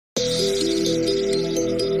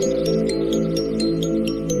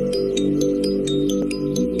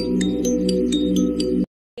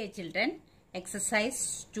Okay children,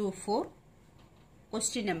 exercise 2-4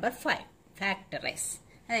 question number 5 factorize.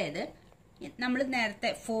 അതായത് നമ്മൾ നേരത്തെ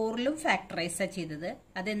 4ലും ഫാക്ടറൈസ് ചെയ്തത്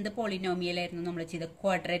അതെന്ത് പോളിനോമിയൽ ആയിരുന്നു നമ്മൾ ചെയ്തത്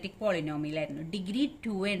ക്വാഡ്രാറ്റിക് പോളിനോമിയൽ ആയിരുന്നു ഡിഗ്രി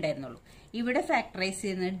 2 ഉണ്ടായിരുന്നുള്ളൂ ഇവിടെ ഫാക്ടറൈസ്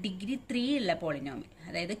ചെയ്യുന്നത് ഡിഗ്രി 3 ഉള്ള പോളിനോമിയൽ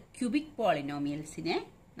അതായത് ക്യൂബിക് പോളിനോമിയൽസിനെ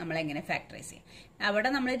നമ്മൾ എങ്ങനെ ഫാക്ടറൈസ് ചെയ്യും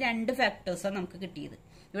അവിടെ നമ്മൾ രണ്ട് ഫാക്ടേഴ്സാണ് നമുക്ക് കിട്ടിയത്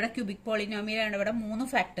ഇവിടെ ക്യൂബിക് പോളിനോമിയൽ ആണ് ഇവിടെ 3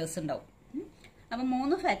 ഫാക്ടേഴ്സ് ഉണ്ടാവും അപ്പോൾ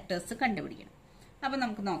 3 ഫാക്ടേഴ്സ് കണ്ടുപിടിക്കണം അപ്പോൾ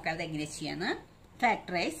നമുക്ക് നോക്കാം അത് എങ്ങനെ ചെയ്യാന്ന്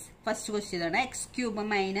ഫാക്ടറൈസ് ഫസ്റ്റ് ക്വസ്റ്റ്യൻ ആണ് x cube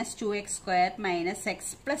minus 2x square minus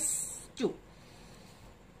X plus 2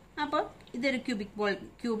 അപ്പോൾ ഇതൊരു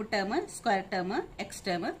cube term square term X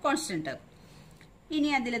term constant term ഇനി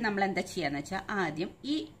അതിൽ നമ്മൾ എന്താ ചെയ്യാന്ന് വെച്ചാൽ ആദ്യം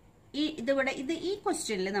ഈ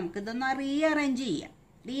ക്വസ്റ്റ്യനിൽ നമുക്ക് ഇതൊന്ന്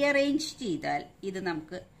റീഅറേഞ്ച് ചെയ്താൽ ഇത്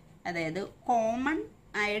നമുക്ക് അതായത് കോമൺ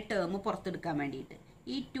ആയ ടേം പുറത്തെടുക്കാൻ വേണ്ടിയിട്ട്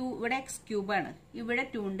ഈ 2 ഇവിടെ എക്സ് ക്യൂബാണ് ഇവിടെ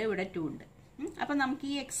 2 ഉണ്ട് ഇവിടെ 2 ഉണ്ട് അപ്പം നമുക്ക്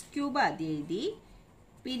ഈ എക്സ് ക്യൂബ് ആദ്യം എഴുതി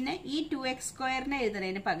പിന്നെ ഈ 2x സ്ക്വയറിനെ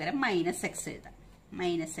എഴുതുന്നതിന് പകരം മൈനസ് എക്സ് എഴുതാം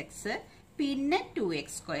മൈനസ് എക്സ് പിന്നെ 2x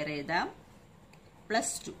സ്ക്വയർ എഴുതാം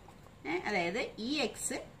പ്ലസ് 2 അതായത് ഈ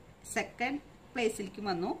എക്സ് സെക്കൻഡ് പ്ലേസിലേക്കും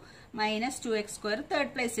വന്നു minus 2x square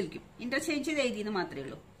third പ്ലേസിലേക്കും interchange ചെയ്ത് എഴുതിയെന്ന് മാത്രമേ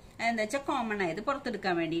ഉള്ളൂ അതെന്താ വെച്ചാൽ കോമൺ ആയത്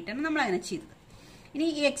പുറത്തെടുക്കാൻ വേണ്ടിയിട്ടാണ് നമ്മൾ അങ്ങനെ ചെയ്തത് ഇനി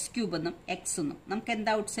ഈ എക്സ് ക്യൂബ് എന്നും എക്സ് എന്നും നമുക്ക്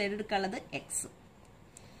എന്താ ഔട്ട് സൈഡ് എടുക്കാനുള്ളത് എക്സ്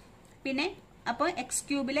പിന്നെ അപ്പോൾ എക്സ്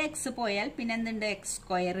ക്യൂബിലെ എക്സ് പോയാൽ പിന്നെ എന്തുണ്ട് എക്സ്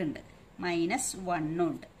സ്ക്വയർ ഉണ്ട് മൈനസ് 1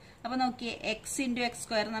 ഉണ്ട് അപ്പോൾ നോക്കിയേ എക്സ് ഇൻറ്റു എക്സ്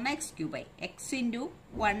സ്ക്വയർ എന്ന് പറഞ്ഞാൽ എക്സ് ക്യൂബായി എക്സ് ഇൻറ്റു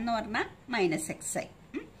 1 എന്ന് പറഞ്ഞാൽ മൈനസ് എക്സ് ആയി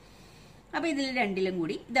അപ്പോൾ ഇതിൽ രണ്ടിലും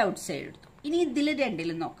കൂടി ഇത് ഔട്ട് സൈഡ് എടുത്തു ഇനി ഇതിൽ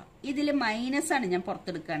രണ്ടിലും നോക്കാം ഇതിൽ മൈനസ് ആണ് ഞാൻ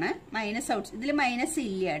പുറത്തെടുക്കുകയാണ് മൈനസ് ഔട്ട് ഇതിൽ മൈനസ്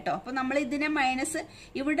ഇല്ല കേട്ടോ അപ്പോൾ നമ്മൾ ഇതിനെ മൈനസ്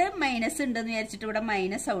ഇവിടെ മൈനസ് ഉണ്ടെന്ന് വിചാരിച്ചിട്ട് ഇവിടെ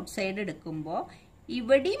മൈനസ് ഔട്ട് സൈഡ് എടുക്കുമ്പോൾ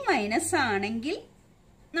ഇവിടെയും മൈനസ് ആണെങ്കിൽ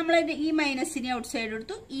നമ്മൾ ഈ മൈനസിനെ ഔട്ട് സൈഡ്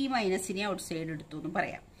എടുത്തു ഈ മൈനസിനെ ഔട്ട് സൈഡ് എടുത്തു എന്ന്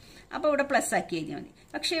പറയാം അപ്പോൾ ഇവിടെ പ്ലസ് ആക്കി കഴിഞ്ഞാൽ മതി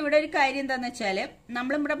പക്ഷെ ഇവിടെ ഒരു കാര്യം എന്താണെന്ന് വെച്ചാൽ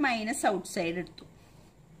നമ്മളിവിടെ മൈനസ് ഔട്ട് സൈഡ് എടുത്തു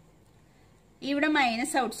ഇവിടെ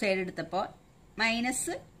മൈനസ് ഔട്ട് സൈഡ് എടുത്തപ്പോൾ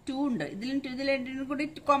മൈനസ് 2 ഉണ്ട് ഇതിലും കൂടി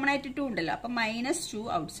കോമൺ ആയിട്ട് 2 ഉണ്ടല്ലോ അപ്പം മൈനസ് 2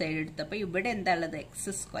 ഔട്ട് സൈഡ് എടുത്തപ്പോൾ ഇവിടെ എന്താ ഉള്ളത്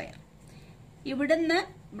എക്സ് സ്ക്വയർ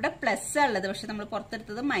ഇവിടെ പ്ലസ് ഉള്ളത് പക്ഷെ നമ്മൾ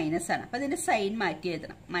പുറത്തെടുത്തത് മൈനസ് ആണ് അപ്പം ഇതിന്റെ സൈൻ മാറ്റി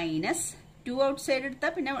എഴുതണം മൈനസ് 2 ഔട്ട് സൈഡ്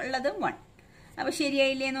എടുത്താൽ പിന്നെ ഉള്ളത് 1 അപ്പോൾ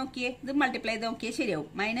ശരിയായില്ലേ നോക്കിയേ ഇത് മൾട്ടിപ്ലൈ ചെയ്ത് നോക്കിയേ ശരിയാവും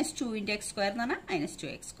മൈനസ് 2 ഇൻറ്റു എക്സ് സ്ക്വയർ എന്ന് പറഞ്ഞാൽ minus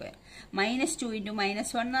 2x square minus 2 into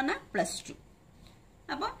minus 1 എന്ന് പറഞ്ഞാൽ പ്ലസ് 2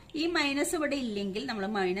 അപ്പോൾ ഈ മൈനസ് ഇവിടെ ഇല്ലെങ്കിൽ നമ്മൾ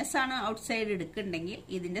മൈനസ് ആണ് ഔട്ട് സൈഡ് എടുക്കുന്നുണ്ടെങ്കിൽ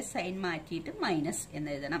ഇതിന്റെ സൈൻ മാറ്റിയിട്ട് മൈനസ് എന്ന്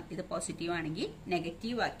എഴുതണം ഇത് പോസിറ്റീവ് ആണെങ്കിൽ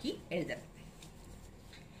നെഗറ്റീവ് ആക്കി എഴുതണം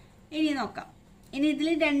ഇനി നോക്കാം ഇനി ഇതിൽ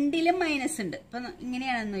രണ്ടിലും മൈനസ് ഉണ്ട് ഇപ്പം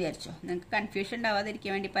ഇങ്ങനെയാണെന്ന് വിചാരിച്ചോ നിങ്ങൾക്ക് കൺഫ്യൂഷൻ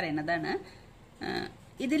ഉണ്ടാവാതിരിക്കാൻ വേണ്ടി പറയുന്നതാണ്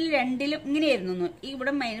ഇതിൽ രണ്ടിലും ഇങ്ങനെയായിരുന്നു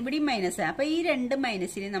ഇവിടെ ഇവിടെയും മൈനസ് അപ്പൊ ഈ രണ്ട്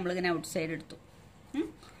മൈനസിനെ നമ്മൾ ഇങ്ങനെ ഔട്ട് സൈഡ് എടുത്തു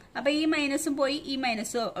അപ്പൊ ഈ മൈനസും പോയി ഈ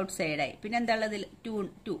മൈനസും ഔട്ട് സൈഡായി പിന്നെ എന്താ ഉള്ളത്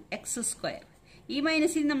 2 എക്സ് സ്ക്വയർ ഈ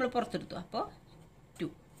മൈനസിന് നമ്മൾ പുറത്തെടുത്തു അപ്പോൾ 2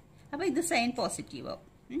 അപ്പൊ ഇത് സൈൻ പോസിറ്റീവ് ആവും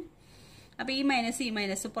അപ്പൊ ഈ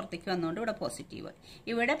മൈനസ് പുറത്തേക്ക് വന്നുകൊണ്ട് ഇവിടെ പോസിറ്റീവ്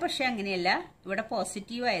ഇവിടെ പക്ഷെ അങ്ങനെയല്ല ഇവിടെ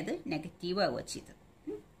പോസിറ്റീവ് ആയത് നെഗറ്റീവ് ആവുക ചെയ്തത്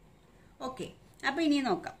ഓക്കെ അപ്പൊ ഇനി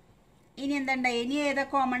നോക്കാം ഇനി എന്താ ഇനി ഏതാ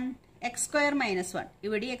കോമൺ എക്സ് സ്ക്വയർ മൈനസ് 1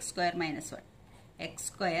 ഇവിടെ X square minus 1 X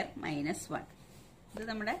square minus 1 ഇത്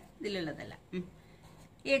നമ്മുടെ ഇതിലുള്ളതല്ല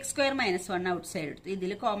ഈ X square minus 1 out side എടുത്തു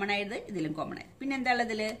ഇതിൽ കോമൺ ആയത് ഇതിലും കോമൺ ആയത് പിന്നെ എന്താ ഉള്ളത്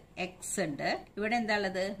ഇതിൽ എക്സ് ഉണ്ട് ഇവിടെ എന്താ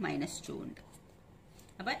ഉള്ളത് മൈനസ് 2 ഉണ്ട്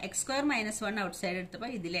അപ്പൊ X square minus 1 out side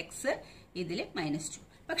എടുത്തപ്പോൾ ഇതിൽ എക്സ് ഇതിൽ മൈനസ് 2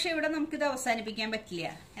 പക്ഷെ ഇവിടെ നമുക്ക് ഇത് അവസാനിപ്പിക്കാൻ പറ്റില്ല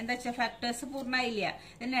എന്താ വെച്ചാൽ ഫാക്ടേഴ്സ് പൂർണ്ണമായില്ല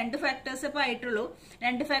ഇതിന് 2 ഫാക്ടേഴ്സ് ഇപ്പൊ ആയിട്ടുള്ളൂ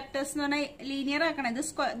 2 ഫാക്ടേഴ്സ് എന്ന് പറഞ്ഞാൽ ലീനിയർ ആക്കണം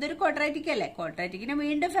ഇതൊരു ക്വാഡ്രാറ്റിക് അല്ലേ ക്വാഡ്രാറ്റിക്കിനെ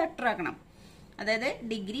വീണ്ടും ഫാക്ടർ ആക്കണം അതായത്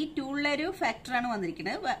ഡിഗ്രി 2 ഉള്ള ഒരു ഫാക്ടറാണ്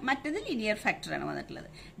വന്നിരിക്കുന്നത് മറ്റത് ലീനിയർ ഫാക്ടറാണ് വന്നിട്ടുള്ളത്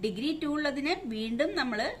ഡിഗ്രി 2 ഉള്ളതിനെ വീണ്ടും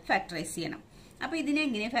നമ്മൾ ഫാക്ടറൈസ് ചെയ്യണം അപ്പൊ ഇതിനെ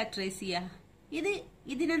എങ്ങനെ ഫാക്ടറൈസ് ചെയ്യുക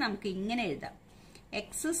ഇതിനെ നമുക്ക് ഇങ്ങനെ എഴുതാം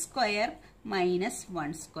X square minus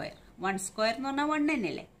 1 square 1 square എന്ന് പറഞ്ഞാൽ 1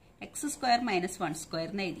 തന്നെയല്ലേ എക്സ് സ്ക്വയർ മൈനസ് 1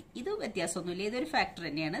 സ്ക്വയറിന് എഴുതി ഇത് വ്യത്യാസമൊന്നുമില്ല ഇതൊരു ഫാക്ടർ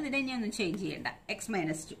തന്നെയാണ് ഇതിനെ ഇനി ഒന്നും ചേഞ്ച് ചെയ്യേണ്ട എക്സ്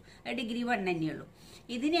മൈനസ് 2 ഡിഗ്രി 1 തന്നെയുള്ളൂ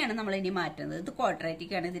ഇതിനെയാണ് നമ്മൾ ഇനി മാറ്റുന്നത് ഇത്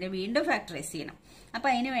ക്വാഡ്രാറ്റിക് ആണ് ഇതിനെ വീണ്ടും ഫാക്ടറൈസ് ചെയ്യണം അപ്പൊ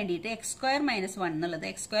അതിന് വേണ്ടിയിട്ട് എക്സ് സ്ക്വയർ മൈനസ് 1 എന്നുള്ളത്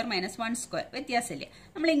എക്സ് സ്ക്വയർ മൈനസ് 1 സ്ക്വയർ വ്യത്യാസമില്ല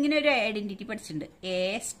നമ്മൾ ഇങ്ങനെ ഒരു ഐഡന്റിറ്റി പഠിച്ചിട്ടുണ്ട് A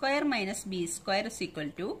square minus B square is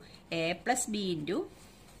equal to A plus B into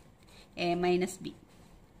A minus B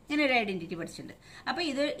ഇങ്ങനെ ഒരു ഐഡന്റിറ്റി പഠിച്ചിട്ടുണ്ട് അപ്പൊ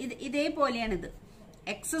ഇതേപോലെയാണ് ഇത്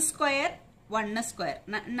എക്സ് സ്ക്വയർ 1 സ്ക്വയർ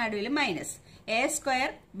നടുവിൽ minus A square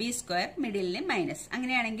B square മിഡിലിന് minus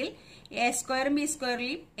അങ്ങനെയാണെങ്കിൽ എ സ്ക്വയറും ബി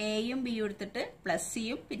സ്ക്വയറിലും എയും ബിയും എടുത്തിട്ട് പ്ലസ്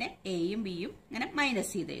സിയും പിന്നെ എയും ബിയും ഇങ്ങനെ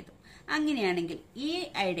മൈനസ് ചെയ്ത് എഴുതും അങ്ങനെയാണെങ്കിൽ ഈ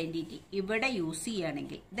ഐഡന്റിറ്റി ഇവിടെ യൂസ്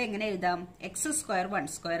ചെയ്യുകയാണെങ്കിൽ ഇതെങ്ങനെ എഴുതാം എക്സ് സ്ക്വയർ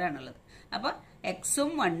 1 സ്ക്വയർ ആണുള്ളത് അപ്പൊ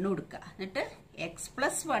എക്സും 1 എടുക്കുക എന്നിട്ട് എക്സ്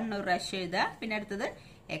പ്ലസ് 1 ഒരു പ്രാവശ്യം എഴുതുക പിന്നെ അടുത്തത്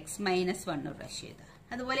x minus 1 ഒരു പ്രാവശ്യം എഴുതുക.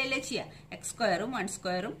 അതുപോലെയല്ലേ ചെയ്യാം. എക്സ് സ്ക്വയറും 1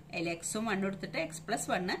 സ്ക്വയറും അതിൽ എക്സും 1 എടുത്തിട്ട് എക്സ് പ്ലസ്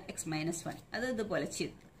 1 എക്സ് മൈനസ് 1 അത് ഇതുപോലെ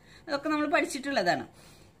ചെയ്തു. അതൊക്കെ നമ്മൾ പഠിച്ചിട്ടുള്ളതാണ്.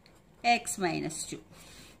 എക്സ് മൈനസ് 2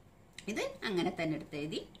 ഇത് അങ്ങനെ തന്നെ എടുത്ത്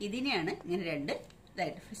എഴുതി. ഇതിനെയാണ് ഇങ്ങനെ രണ്ട്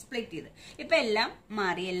ഇതായിട്ട് സ്പ്ലിറ്റ് ചെയ്ത്. ഇപ്പൊ എല്ലാം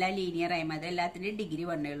മാറി, എല്ലാം ലീനിയർ ആയി മാറി. എല്ലാത്തിന്റെയും ഡിഗ്രി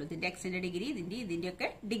 1 ഉള്ളൂ. ഇതിന്റെ എക്സിന്റെ ഡിഗ്രി, ഇതിന്റെ ഒക്കെ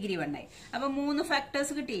ഡിഗ്രി 1 ആയി. അപ്പൊ 3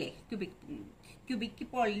 ഫാക്ടേഴ്സ് കിട്ടിയില്ലേ? ക്യൂബിക്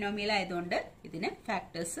പോളിനോമിയൽ ആയതുകൊണ്ട് ഇതിന്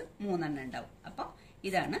ഫാക്ടേഴ്സ് 3 എണ്ണം ഉണ്ടാവും. അപ്പൊ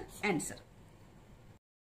ഇതാണ് answer.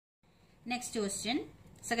 Next question,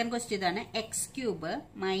 second question ഇതാണ്. X cube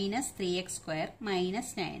minus 3x square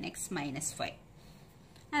minus 9x minus 5.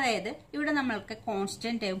 അതായത് ഇവിടെ നമ്മൾക്ക്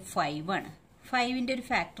കോൺസ്റ്റന്റ് ടേം 5 ആണ്. 5ന്റെ ഒരു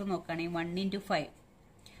ഫാക്ടർ നോക്കുകയാണെങ്കിൽ 1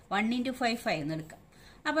 into 5 5 എന്ന് എടുക്കാം.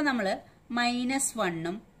 അപ്പൊ നമ്മള്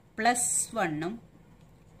 -1ഉം +1ഉം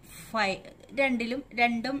 5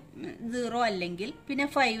 രണ്ടും 0 അല്ലെങ്കിൽ പിന്നെ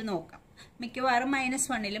 5 നോക്കാം. മിക്കവാറും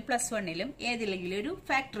 -1ലും +1ലും ഏതിലെങ്കിലും ഒരു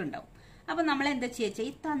ഫാക്ടർ ഉണ്ടാവും. അപ്പൊ നമ്മൾ എന്താ ചെയ്യുക?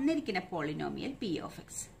 ഈ തന്നിരിക്കുന്ന പോളിനോമിയൽ പി ഓഫ്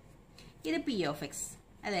എക്സ്, ഇത് പി ഓഫ് എക്സ്,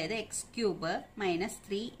 അതായത് X cube minus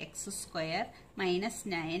 3x square minus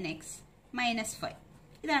 9x minus 5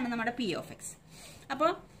 ഇതാണ് നമ്മുടെ പി ഓഫ് എക്സ്.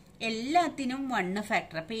 അപ്പോൾ എല്ലാത്തിനും 1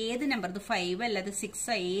 ഫാക്ടർ. അപ്പൊ ഏത് നമ്പർ, ഇത് 5 അല്ല ഇത്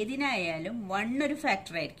 6 ഏതിനായാലും 1 ഒരു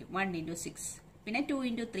ഫാക്ടർ ആയിരിക്കും. 1 into 6 പിന്നെ 2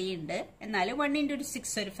 into 3 ഉണ്ട്, എന്നാലും 1 into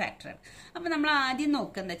 6 ഒരു ഫാക്ടറാണ്. അപ്പൊ നമ്മൾ ആദ്യം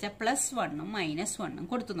നോക്കുക എന്താ വെച്ചാൽ +1ഉം -1ഉം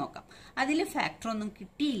കൊടുത്തു നോക്കാം. അതിൽ ഫാക്ടർ ഒന്നും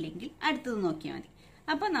കിട്ടിയില്ലെങ്കിൽ അടുത്തത് നോക്കിയാൽ മതി.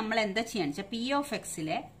 അപ്പൊ നമ്മൾ എന്താ ചെയ്യാന്ന് വെച്ചാൽ പി ഓഫ്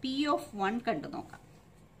എക്സിലെ പി ഓഫ് 1 കണ്ടു നോക്കാം.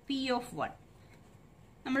 പി ഓഫ് 1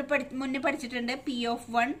 നമ്മൾ മുന്നേ പഠിച്ചിട്ടുണ്ട്. പി ഓഫ്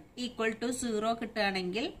 1 ഈക്വൽ ടു 0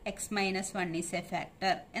 കിട്ടുകയാണെങ്കിൽ X minus 1 is A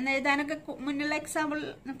factor എന്ന് എഴുതാനൊക്കെ മുന്നുള്ള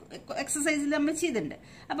എക്സസൈസിൽ നമ്മൾ ചെയ്തിട്ടുണ്ട്.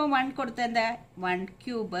 അപ്പൊ 1 കൊടുത്ത എന്താ? 1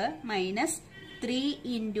 cube minus 3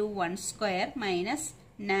 into 1 square minus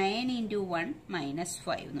 9 into 1 minus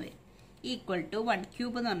 5 എന്ന് വരും. ഈക്വൽ ടു 1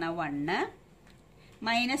 ക്യൂബ് എന്ന് പറഞ്ഞാൽ 1,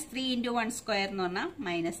 മൈനസ് 3 into 1 സ്ക്വയർ എന്ന് പറഞ്ഞാൽ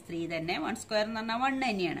 -3 തന്നെ, 1 സ്ക്വയർ എന്ന് പറഞ്ഞാൽ 1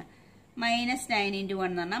 തന്നെയാണ്, മൈനസ് 9 into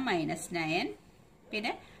 1 എന്ന് പറഞ്ഞാൽ -9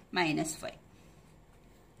 പിന്നെ മൈനസ് 5.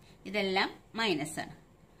 ഇതെല്ലാം മൈനസ് ആണ്.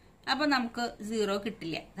 അപ്പൊ നമുക്ക് 0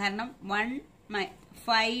 കിട്ടില്ല. കാരണം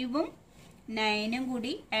 5ഉം 9ഉം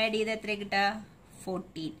കൂടി ആഡ് ചെയ്താൽ എത്ര കിട്ടുക?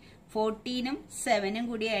 14ഉം 7ഉം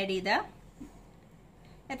കൂടി ആഡ് ചെയ്താൽ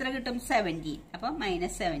എത്ര കിട്ടും? 17. അപ്പൊ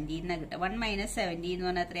 -17 കിട്ടുക. 1 - 17 എന്ന്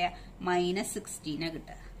പറഞ്ഞാൽ എത്രയാ? -16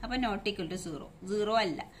 കിട്ടുക. അപ്പൊ നോട്ട് ഈക്വൽ ടു 0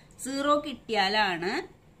 അല്ല. 0 കിട്ടിയാലാണ്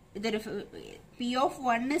ഇതൊരു P of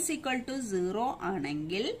 1 is equal to 0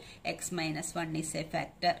 ആണെങ്കിൽ X minus 1 is a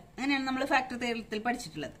factor. അങ്ങനെയാണ് നമ്മൾ ഫാക്ടർ തിയറത്തിൽ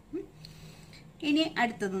പഠിച്ചിട്ടുള്ളത്. ഇനി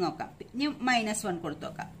അടുത്തത് നോക്കാം. ഇനി -1 കൊടുത്തു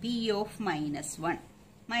നോക്കാം. പി ഓഫ്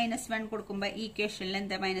 -1 കൊടുക്കുമ്പോൾ ഈ ഇക്വേഷനിൽ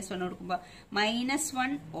എന്താ? -1 കൊടുക്കുമ്പോൾ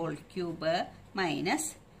 -1 whole cube minus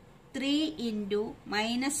 3 into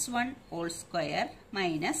 -1 whole square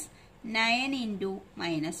minus 9 into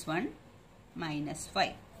 -1 minus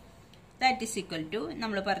 5 that is equal to,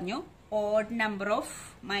 നമ്മൾ പറഞ്ഞു ഓഡ് നമ്പർ ഓഫ്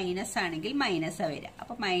മൈനസ് ആണെങ്കിൽ മൈനസ് വരിക.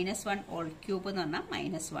 അപ്പൊ -1 ഹോൾ ക്യൂബ് എന്ന് പറഞ്ഞാൽ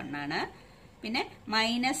 -1 ആണ്. പിന്നെ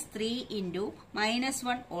 -3 into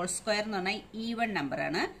 -1 ഹോൾ സ്ക്വയർ എന്ന് പറഞ്ഞാൽ ഈവൺ നമ്പർ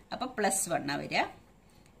ആണ്. അപ്പൊ +1 വരിക.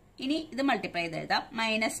 ഇനി ഇത് മൾട്ടിപ്ലൈ ചെയ്ത് എഴുതാം.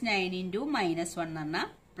 -9 into -1 എന്ന് പറഞ്ഞാൽ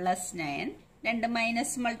 +9. 2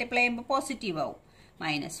 മൈനസ് മൾട്ടിപ്ലൈ ചെയ്യുമ്പോൾ പോസിറ്റീവ് ആവും,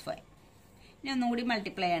 -5. ഇനി ഒന്നുകൂടി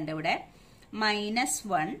മൾട്ടിപ്ലൈ ചെയ്യേണ്ട ഇവിടെ.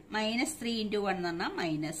 -1 -3 into 1 എന്ന് പറഞ്ഞാൽ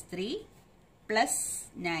 -3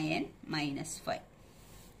 +9 -5.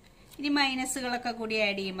 ഇനി മൈനസുകളൊക്കെ കൂടി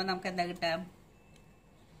ആഡ് ചെയ്യുമ്പോൾ നമുക്ക് എന്താ കിട്ടുക?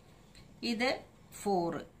 ഇത്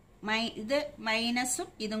 4, ഇത് മൈനസും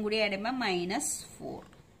ഇതും കൂടി ആഡ് ചെയ്യുമ്പോൾ -4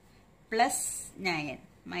 +9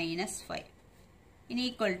 -5. ഇനി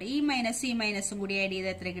ഈക്വൽ ടു ഈ മൈനസും കൂടി ആഡ്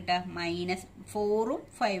ചെയ്താൽ എത്ര കിട്ടുക? -4ഉം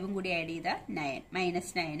 5ഉം കൂടി ആഡ് ചെയ്താൽ 9,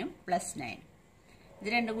 -9ഉം +9. ഇത്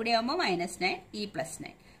രണ്ടും കൂടി ആകുമ്പോൾ -9 ഈ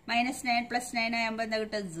 +9, -9 +9 ആകുമ്പോൾ എന്താ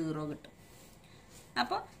കിട്ടുക? 0 കിട്ടും.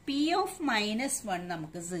 അപ്പോൾ പി ഓഫ് -1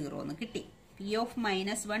 നമുക്ക് 0 എന്ന് കിട്ടി. പി ഓഫ്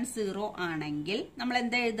 -1 0 ആണെങ്കിൽ നമ്മൾ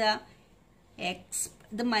എന്താ എഴുതുക? എക്സ്,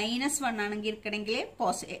 ഇത് -1 ആണെങ്കിൽ ഇരിക്കണമെങ്കിൽ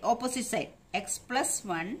opposite side X plus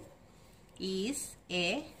 1 is A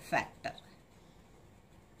factor.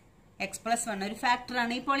 X plus 1 ഒരു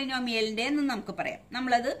ഫാക്ടറാണ് ഈ പോളിനോമിയലിന്റെ എന്ന് നമുക്ക് പറയാം.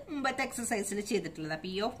 നമ്മളത് മുമ്പത്തെ എക്സസൈസിൽ ചെയ്തിട്ടുള്ളത്.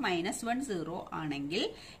 പി ഓഫ് -1 0 ആണെങ്കിൽ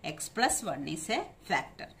X plus 1 is A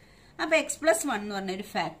factor. അപ്പൊ എക്സ് പ്ലസ് 1 എന്ന് പറഞ്ഞ ഒരു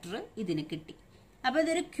ഫാക്ടർ ഇതിന് കിട്ടി. അപ്പൊ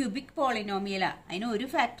ഇതൊരു ക്യൂബിക് പോളിനോമിയലാ. അതിന് ഒരു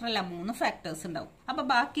ഫാക്ടർ അല്ല, 3 ഫാക്ടേഴ്സ് ഉണ്ടാവും. അപ്പൊ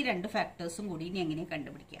ബാക്കി 2 ഫാക്ടേഴ്സും കൂടി ഇനി എങ്ങനെ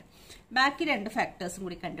കണ്ടുപിടിക്കാം? ബാക്കി 2 ഫാക്ടേഴ്സും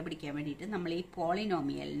കൂടി കണ്ടുപിടിക്കാൻ വേണ്ടിയിട്ട് നമ്മൾ ഈ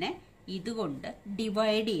പോളിനോമിയലിനെ ഇതുകൊണ്ട്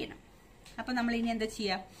ഡിവൈഡ് ചെയ്യണം. അപ്പൊ നമ്മൾ ഇനി എന്താ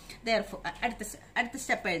ചെയ്യാം? അടുത്ത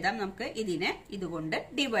സ്റ്റെപ്പ് എഴുതാം. നമുക്ക് ഇതിനെ ഇതുകൊണ്ട്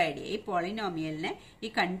ഡിവൈഡ് ചെയ്യാം. ഈ പോളിനോമിയലിനെ ഈ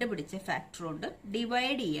കണ്ടുപിടിച്ച ഫാക്ടർ കൊണ്ട്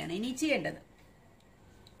ഡിവൈഡ് ചെയ്യാണ് ഇനി ചെയ്യേണ്ടത്.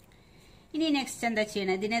 ഇനി നെക്സ്റ്റ് എന്താ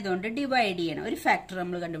ചെയ്യണം? ഇതിനെ ഇതുകൊണ്ട് ഡിവൈഡ് ചെയ്യണം. ഒരു ഫാക്ടർ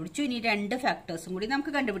നമ്മൾ കണ്ടുപിടിച്ചു. ഇനി 2 ഫാക്ടേഴ്സും കൂടി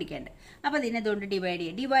നമുക്ക് കണ്ടുപിടിക്കേണ്ടത്. അപ്പോൾ ഇതിനെ ഇതുകൊണ്ട്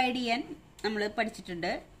ഡിവൈഡ് ചെയ്യാൻ നമ്മൾ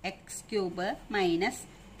പഠിച്ചിട്ടുണ്ട്. x³ minus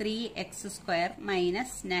 3x²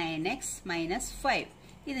 minus 9x minus 5.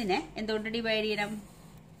 ഇതിനെ എന്തുകൊണ്ട് ഡിവൈഡ് ചെയ്യണം?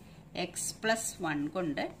 x+1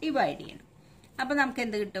 കൊണ്ട് ഡിവൈഡ് ചെയ്യണം. അപ്പോൾ നമുക്ക്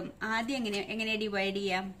എന്ത് കിട്ടും? ആദ്യം എങ്ങനെ ഡിവൈഡ്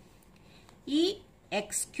ചെയ്യാം? ഈ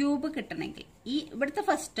x³ കിട്ടണമെങ്കിൽ ഈ ഇവിടുത്തെ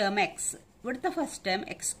ഫസ്റ്റ് ടേം x, ഇവിടുത്തെ ഫസ്റ്റ് ടേം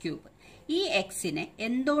x³, ഈ എക്സിനെ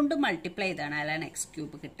എന്തുകൊണ്ട് മൾട്ടിപ്ലൈ ചെയ്താണ് x³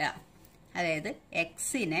 കിട്ടുക? അതായത്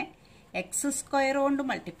എക്സിനെ x² കൊണ്ട്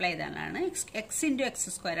മൾട്ടിപ്ലൈ ചെയ്താണ് x × x²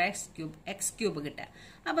 x³ കിട്ടുക.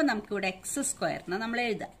 അപ്പം നമുക്കിവിടെ x² നമ്മൾ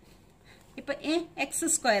എഴുതാം. ഇപ്പം x²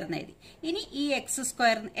 എന്ന് എഴുതി. ഇനി ഈ x²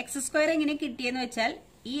 എങ്ങനെ കിട്ടിയെന്ന് വെച്ചാൽ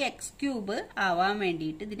ഈ x³ ആവാൻ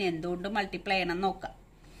വേണ്ടിയിട്ട് ഇതിനെ എന്തുകൊണ്ട് മൾട്ടിപ്ലൈ ചെയ്യണം നോക്കാം.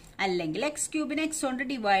 അല്ലെങ്കിൽ x³ x കൊണ്ട്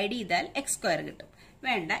ഡിവൈഡ് ചെയ്താൽ x² കിട്ടും.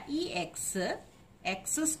 വേണ്ട, ഈ x²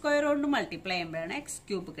 കൊണ്ട് മൾട്ടിപ്ലൈ ചെയ്യുമ്പോഴാണ്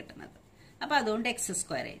x³ കിട്ടുന്നത്. അപ്പോൾ അതുകൊണ്ട് x².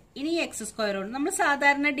 ഇനി ഈ x² കൊണ്ട് നമ്മൾ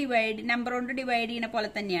സാധാരണ നമ്പർ കൊണ്ട് ഡിവൈഡ് ചെയ്യുന്ന പോലെ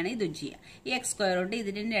തന്നെയാണ് ഇതും ചെയ്യുക. ഈ x² കൊണ്ട്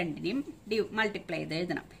ഇതിനും രണ്ടിനെയും മൾട്ടിപ്ലൈ ചെയ്ത്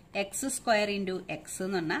എഴുതണം. x² × x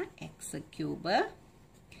എന്ന് പറഞ്ഞാൽ x³.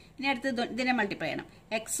 ഇനി അടുത്ത് ഇതിനെ മൾട്ടിപ്ലൈ ചെയ്യണം.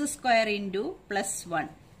 x² × +1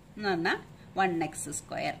 എന്ന് പറഞ്ഞാൽ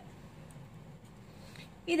 1x².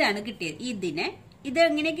 ഇതാണ് കിട്ടിയത്. ഇത്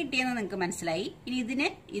എങ്ങനെ കിട്ടിയെന്ന് നിങ്ങൾക്ക് മനസ്സിലായി. ഇനി ഇതിനെ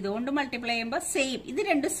ഇതുകൊണ്ട് മൾട്ടിപ്ലൈ ചെയ്യുമ്പോൾ സെയിം, ഇത്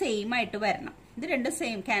രണ്ടും സെയിം ആയിട്ട് വരണം. ഇത് രണ്ടും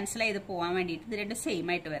സെയിം ക്യാൻസൽ ചെയ്ത് പോകാൻ വേണ്ടിയിട്ട് ഇത് രണ്ടും സെയിം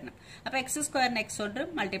ആയിട്ട് വരണം. അപ്പോൾ x² x കൊണ്ട്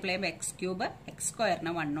മൾട്ടിപ്ലൈ ചെയ്യുമ്പോൾ x³, x²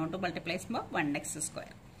 1 കൊണ്ട് മൾട്ടിപ്ലൈ ചെയ്യുമ്പോൾ 1x².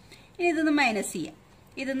 ഇനി ഇതൊന്ന് മൈനസ് ചെയ്യാം.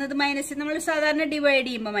 ഇത് മൈനസ് നമ്മൾ സാധാരണ ഡിവൈഡ്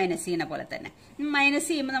ചെയ്യുമ്പോൾ മൈനസ് ചെയ്യുന്ന പോലെ തന്നെ. മൈനസ്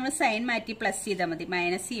ചെയ്യുമ്പോൾ നമ്മൾ സൈൻ മാറ്റി പ്ലസ് ചെയ്താൽ മതി.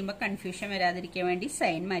 മൈനസ് ചെയ്യുമ്പോൾ കൺഫ്യൂഷൻ വരാതിരിക്കാൻ വേണ്ടി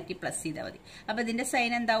സൈൻ മാറ്റി പ്ലസ് ചെയ്താൽ മതി. അപ്പോൾ ഇതിന്റെ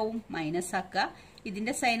സൈൻ എന്താവും? മൈനസ് ആക്കുക.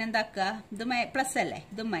 ഇതിന്റെ സൈൻ എന്താക്കുക? ഇത് പ്ലസ് അല്ലേ,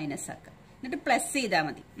 ഇതും മൈനസ് ആക്കുക. എന്നിട്ട് പ്ലസ് ചെയ്താൽ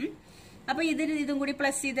മതി. അപ്പോൾ ഇതും കൂടി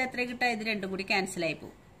പ്ലസ് ചെയ്താൽ എത്ര കിട്ടുക? ഇത് രണ്ടും കൂടി ക്യാൻസൽ ആയി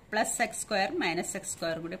പോകും. +x² മൈനസ്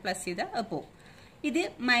x² കൂടി പ്ലസ് ചെയ്താൽ അത് പോകും. ഇത്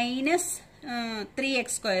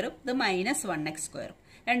 -3x² ഇത് -1x².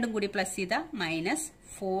 രണ്ടും കൂടി പ്ലസ് ചെയ്താൽ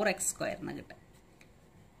 -4x² എന്ന് കിട്ടും.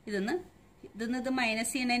 ഇത്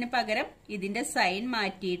മൈനസ് ചെയ്യുന്നതിന് പകരം ഇതിന്റെ സൈൻ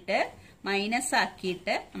മാറ്റിയിട്ട് മൈനസ്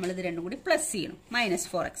ആക്കിയിട്ട് നമ്മൾ ഇത് രണ്ടും കൂടി പ്ലസ് ചെയ്യണം.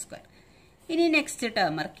 -4x². ഇനി നെക്സ്റ്റ്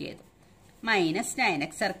ടേം ഇറക്കി ചെയ്തു.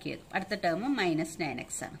 -9x ഇറക്കി ചെയ്തു. അടുത്ത ടേം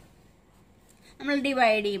 -9x ആണ്. നമ്മൾ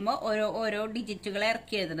ഡിവൈഡ് ചെയ്യുമ്പോൾ ഓരോ ഡിജിറ്റുകൾ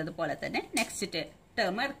ഇറക്കി എഴുതുന്നത് പോലെ തന്നെ നെക്സ്റ്റ്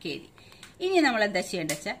ടേം ഇറക്കി എഴുതി. ഇനി നമ്മൾ എന്താ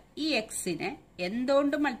ചെയ്യേണ്ടത് വെച്ചാൽ ഈ എക്സിനെ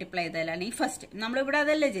എന്തുകൊണ്ട് മൾട്ടിപ്ലൈ ചെയ്താലാണ് ഈ ഫസ്റ്റ്, നമ്മളിവിടെ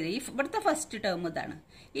അതല്ല ചെയ്തത്, ഇവിടുത്തെ ഫസ്റ്റ് ടേം ഇതാണ്.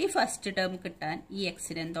 ഈ ഫസ്റ്റ് ടേം കിട്ടാൻ ഈ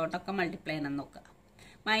എക്സിനെ എന്തുകൊണ്ടൊക്കെ മൾട്ടിപ്ലൈ ചെയ്യണം നോക്കുക.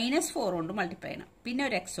 -4 കൊണ്ട് മൾട്ടിപ്ലൈ ചെയ്യണം, പിന്നെ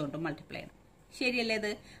ഒരു x കൊണ്ട് മൾട്ടിപ്ലൈ ചെയ്യണം. ശരിയല്ലേ?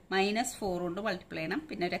 ഇത് -4 കൊണ്ട് മൾട്ടിപ്ലൈ ചെയ്യണം,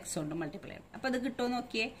 പിന്നെ ഒരു x കൊണ്ട് മൾട്ടിപ്ലൈ ചെയ്യണം. അപ്പോൾ അത് കിട്ടുമോ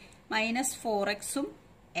നോക്കിയേ. -4xഉം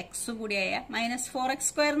എക്സും കൂടിയായ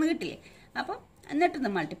 -4x² എന്ന് കിട്ടില്ലേ? അപ്പം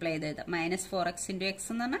എന്നിട്ടൊന്ന് മൾട്ടിപ്ലൈ ചെയ്ത് എഴുതാം. -4x × x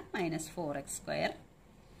എന്ന് പറഞ്ഞാൽ -4x².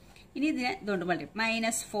 ഇനി ഇതിനെ ഇതുകൊണ്ട് മൾട്ടിപ്ലൈ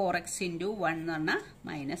 -4x × 1 എന്ന് പറഞ്ഞാൽ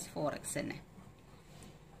 -4x തന്നെ.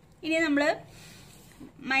 ഇനി നമ്മൾ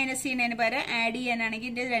മൈനസ് ചെയ്യുന്നതിന് പകരം ആഡ് ചെയ്യാനാണെങ്കിൽ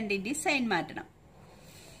ഇതിന്റെ രണ്ടിന്റെയും സൈൻ മാറ്റണം.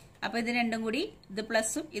 അപ്പോൾ ഇത് രണ്ടും കൂടി ഇത്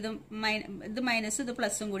പ്ലസും ഇത് മൈനസും ഇത്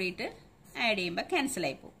പ്ലസും കൂടിയിട്ട് ആഡ് ചെയ്യുമ്പോൾ ക്യാൻസൽ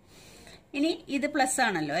ആയി പോകും. ഇനി ഇത് പ്ലസ്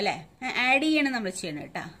ആണല്ലോ അല്ലേ? ആഡ് ചെയ്യണം നമ്മൾ ചെയ്യണം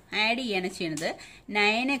കേട്ടോ. ആഡ് ചെയ്യാണ് ചെയ്യണത്.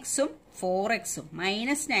 9xഉം 4xഉം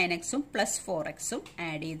 -9xഉം +4xഉം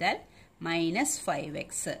ആഡ് ചെയ്താൽ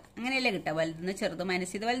 -5x. അങ്ങനെയല്ലേ കിട്ടുക? വലുതെന്ന് ചെറുത്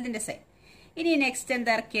മൈനസ് ചെയ്ത് വലുതിന്റെ സൈൻ. ഇനി നെക്സ്റ്റ്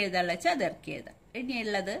എന്താ ഇറക്കി എഴുതാനുള്ള വെച്ചാൽ അത് ഇറക്കി എഴുതാം.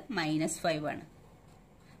 ഇനിയുള്ളത് -5 ആണ്.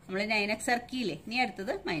 നമ്മൾ 9x ഇറക്കിയില്ലേ? ഇനി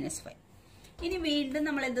അടുത്തത് -5. ഇനി വീണ്ടും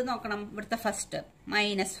നമ്മൾ എന്ത് നോക്കണം? ഇവിടുത്തെ ഫസ്റ്റ്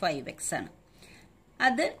 -5x ആണ്.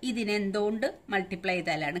 അത് ഇതിനെ എന്തുകൊണ്ട് മൾട്ടിപ്ലൈ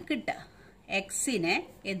ചെയ്താലാണ് കിട്ടുക? എക്സിനെ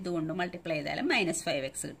എന്തുകൊണ്ട് മൾട്ടിപ്ലൈ ചെയ്താലും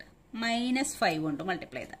 -5x കിട്ടുക. -5 കൊണ്ട്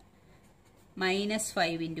മൾട്ടിപ്ലൈ ചെയ്താൽ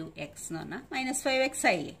 -5 × x എന്ന് പറഞ്ഞാൽ -5x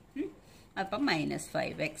ആയില്ലേ? അപ്പം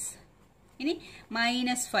 -5x. ഇനി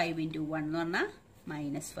 -5 × 1 എന്ന് പറഞ്ഞാൽ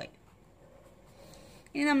 -5.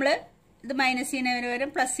 ഇനി നമ്മൾ ഇത് മൈനസ് ചെയ്യുന്നതിന്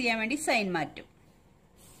പകരം പ്ലസ് ചെയ്യാൻ വേണ്ടി സൈൻ മാറ്റും.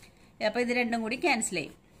 അപ്പോൾ ഇത് രണ്ടും കൂടി ക്യാൻസൽ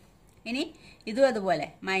ചെയ്യും. ഇനി ഇതും അതുപോലെ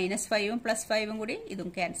 -5ഉം +5ഉം കൂടി ഇതും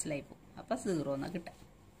ക്യാൻസൽ ആയി പോകും. അപ്പോൾ 0 എന്ന് കിട്ടും.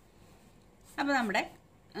 അപ്പോൾ നമ്മുടെ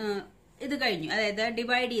ഇത് കഴിഞ്ഞു. അതായത്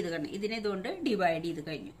ഡിവൈഡ് ചെയ്ത് കഴിഞ്ഞു. ഇതിനെ ഇതുകൊണ്ട് ഡിവൈഡ് ചെയ്ത്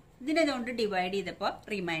കഴിഞ്ഞു. ഇതിനെ ഇതുകൊണ്ട് ഡിവൈഡ് ചെയ്തപ്പോൾ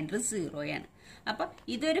റിമൈൻഡർ 0 ആണ്. അപ്പോൾ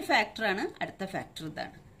ഇതൊരു ഫാക്ടറാണ്. അടുത്ത ഫാക്ടർ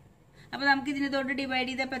ഇതാണ്. അപ്പോൾ നമുക്ക് ഇതിനെ ഇതുകൊണ്ട് ഡിവൈഡ്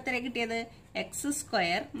ചെയ്തപ്പോൾ എത്ര കിട്ടിയത്? x²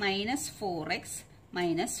 -4x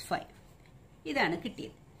 -5 ഇതാണ്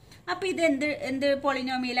കിട്ടിയത്. അപ്പൊ ഇത് എന്ത്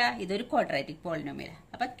പോളിനോമിയലാ? ഇതൊരു ക്വാഡ്രാറ്റിക് പോളിനോമിയലാ.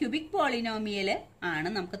 അപ്പൊ ക്യൂബിക് പോളിനോമിയൽ ആണ്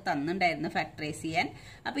നമുക്ക് തന്നിട്ടുണ്ടായിരുന്ന ഫാക്ടറൈസ് ചെയ്യാൻ.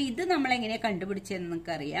 അപ്പൊ ഇത് നമ്മൾ എങ്ങനെയാ കണ്ടുപിടിച്ചതെന്ന്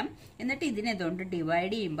നിങ്ങൾക്ക് അറിയാം. എന്നിട്ട് ഇതിനെതുകൊണ്ട്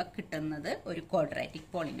ഡിവൈഡ് ചെയ്യുമ്പോൾ കിട്ടുന്നത് ഒരു ക്വാഡ്രാറ്റിക്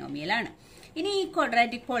പോളിനോമിയലാണ്. ഇനി ഈ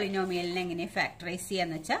ക്വാഡ്രാറ്റിക് പോളിനോമിയലിനെ എങ്ങനെ ഫാക്ടറൈസ്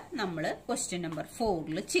ചെയ്യാന്ന് വെച്ചാൽ നമ്മൾ ക്വസ്റ്റ്യൻ നമ്പർ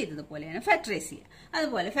 4 ചെയ്തതുപോലെയാണ് ഫാക്ടറൈസ് ചെയ്യുക.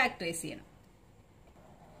 അതുപോലെ ഫാക്ടറൈസ് ചെയ്യണം.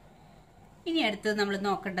 ഇനി അടുത്ത് നമ്മൾ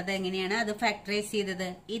നോക്കേണ്ടത് എങ്ങനെയാണ് അത് ഫാക്ടറൈസ് ചെയ്തത്.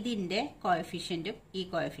 ഇതിന്റെ കോഎഫിഷ്യന്റും ഈ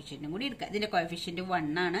കോഎഫിഷ്യന്റും കൂടി എടുക്കുക. ഇതിന്റെ കോഎഫിഷ്യന്റ് 1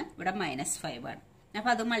 ആണ്, ഇവിടെ -5 ആണ്. അപ്പൊ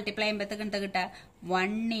അത് മൾട്ടിപ്ലൈ ചെയ്യുമ്പോഴത്തേക്ക് എന്താ കിട്ടുക?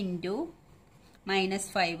 1 ×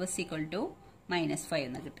 -5 = -5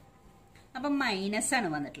 എന്ന് കിട്ടും. അപ്പൊ മൈനസ് ആണ്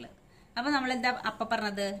വന്നിട്ടുള്ളത്. അപ്പൊ നമ്മൾ എന്താ അപ്പൊ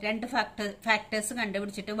പറഞ്ഞത്? രണ്ട് ഫാക്ടേഴ്സ്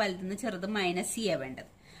കണ്ടുപിടിച്ചിട്ട് വലുതെന്ന് ചെറുത് മൈനസ് ചെയ്യാ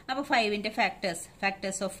വേണ്ടത്. അപ്പൊ 5ന്റെ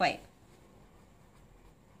ഫാക്ടേഴ്സ് ഓഫ്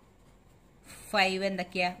 5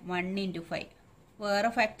 എന്തൊക്കെയാ? 1 × 5. വേറെ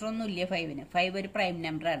ഫാക്ടർ ഒന്നും ഇല്ല 5ന്. 5 ഒരു പ്രൈം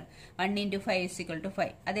നമ്പർ ആണ്. 1 × 5 =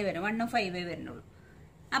 5. അതേ വരും. 1 ഉം 5 വരുന്നുള്ളൂ.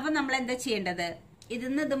 അപ്പൊ നമ്മൾ എന്താ ചെയ്യേണ്ടത്? ഇത്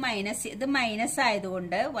മൈനസ്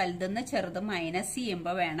ആയതുകൊണ്ട് വലുതെന്ന് ചെറുത് മൈനസ്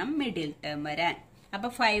ചെയ്യുമ്പോൾ വേണം മിഡിൽ ടേം വരാൻ. അപ്പൊ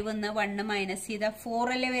 5ന്ന് 1 മൈനസ് ചെയ്താൽ 4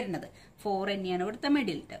 അല്ലേ വരുന്നത്. 4 തന്നെയാണ് ഇവിടുത്തെ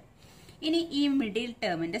മിഡിൽ ടേം. ഇനി ഈ മിഡിൽ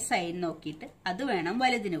ടേമിന്റെ സൈൻ നോക്കിയിട്ട് അത് വേണം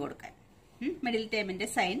വലുതിന് കൊടുക്കാൻ. മിഡിൽ ടേമിന്റെ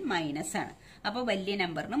സൈൻ മൈനസ് ആണ്. അപ്പൊ വലിയ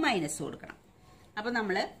നമ്പറിന് മൈനസ് കൊടുക്കണം. അപ്പൊ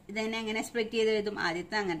നമ്മള് ഇതിനെ എങ്ങനെ സ്പ്ലിറ്റ് ചെയ്ത് എഴുതും?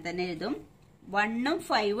 ആദ്യത്തെ അങ്ങനെ തന്നെ എഴുതും. 1 ഉം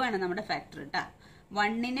 5 ആണ് നമ്മുടെ ഫാക്ടർ കേട്ടാ.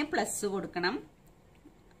 1ന് പ്ലസ് കൊടുക്കണം,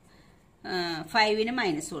 5ന്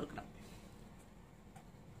മൈനസ് കൊടുക്കണം.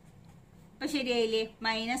 അപ്പൊ ശരിയായില്ലേ?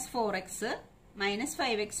 -4x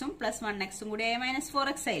 -5x ഉം +1x കൂടി ആയ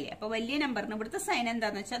 -4x ആയില്ലേ? അപ്പൊ വലിയ നമ്പറിന് ഇവിടുത്തെ സൈൻ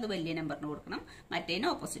എന്താന്ന് വെച്ചാൽ അത് വലിയ നമ്പറിന് കൊടുക്കണം, മറ്റേതിന്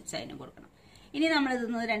ഓപ്പോസിറ്റ് സൈനും കൊടുക്കണം. ഇനി നമ്മൾ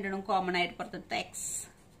ഇതൊന്ന് രണ്ടെണ്ണം കോമൺ ആയിട്ട് പുറത്തെടുത്ത x,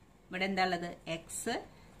 ഇവിടെ എന്താ ഉള്ളത്? x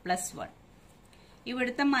 + 1.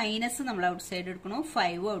 ഇവിടുത്തെ മൈനസ് നമ്മൾ ഔട്ട് സൈഡ് എടുക്കണു,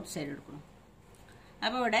 5 ഔട്ട് സൈഡ് എടുക്കണു.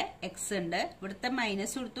 അപ്പൊ ഇവിടെ x ഉണ്ട്, ഇവിടുത്തെ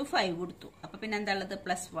മൈനസ് കൊടുത്തു, 5 കൊടുത്തു. അപ്പൊ പിന്നെ എന്താ ഉള്ളത്?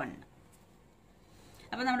 +1.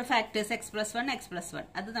 അപ്പൊ നമ്മുടെ ഫാക്ടേഴ്സ് x + 1 x + 1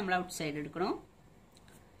 അത് നമ്മൾ ഔട്ട് സൈഡ് എടുക്കണു.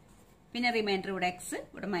 പിന്നെ റിമൈൻഡർ ഇവിടെ x,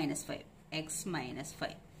 ഇവിടെ -5, x -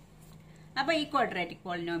 5. അപ്പൊ ഈ ക്വാഡ്രാറ്റിക്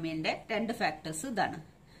പോളിനോമിയലിന്റെ രണ്ട് ഫാക്ടേഴ്സ് ഇതാണ്.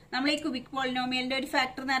 നമ്മൾ ഈ ക്യൂബിക് പോളിനോമിയലിന്റെ ഒരു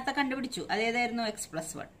ഫാക്ടർ നേരത്തെ കണ്ടുപിടിച്ചു. അതേതായിരുന്നു? x +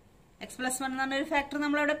 1. x + 1 എന്ന് പറഞ്ഞ ഒരു ഫാക്ടർ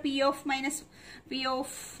നമ്മളവിടെ p of -1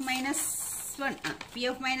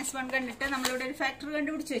 കണ്ടിട്ട് നമ്മളിവിടെ ഒരു ഫാക്ടർ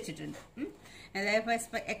കണ്ടുപിടിച്ച് വെച്ചിട്ടുണ്ട്. അതായത്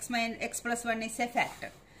x + 1 is a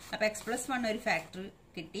factor. അപ്പൊ x + 1 ഒരു ഫാക്ടർ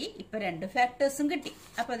കിട്ടി. ഇപ്പൊ രണ്ട് ഫാക്ടേഴ്സും കിട്ടി.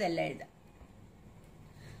 അപ്പൊ അതെല്ലാം എഴുതാം.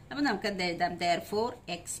 അപ്പൊ നമുക്ക് എന്താ എഴുതാം? therefore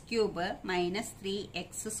x³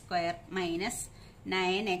 -3x²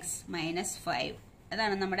 -9x - 5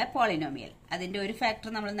 അതാണ് നമ്മുടെ പോളിനോമിയൽ. അതിന്റെ ഒരു ഫാക്ടർ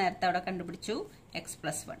നമ്മൾ നേരത്തെ അവിടെ കണ്ടുപിടിച്ചു, x +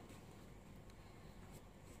 1.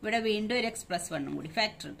 ഇവിടെ വീണ്ടും ഒരു x + 1 കൂടി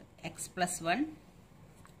ഫാക്ടർ ഉണ്ട്. x + 1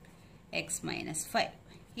 x - 5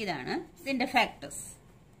 ഇതാണ് ഇതിന്റെ factors.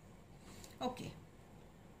 Okay,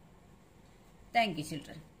 thank you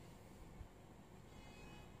children.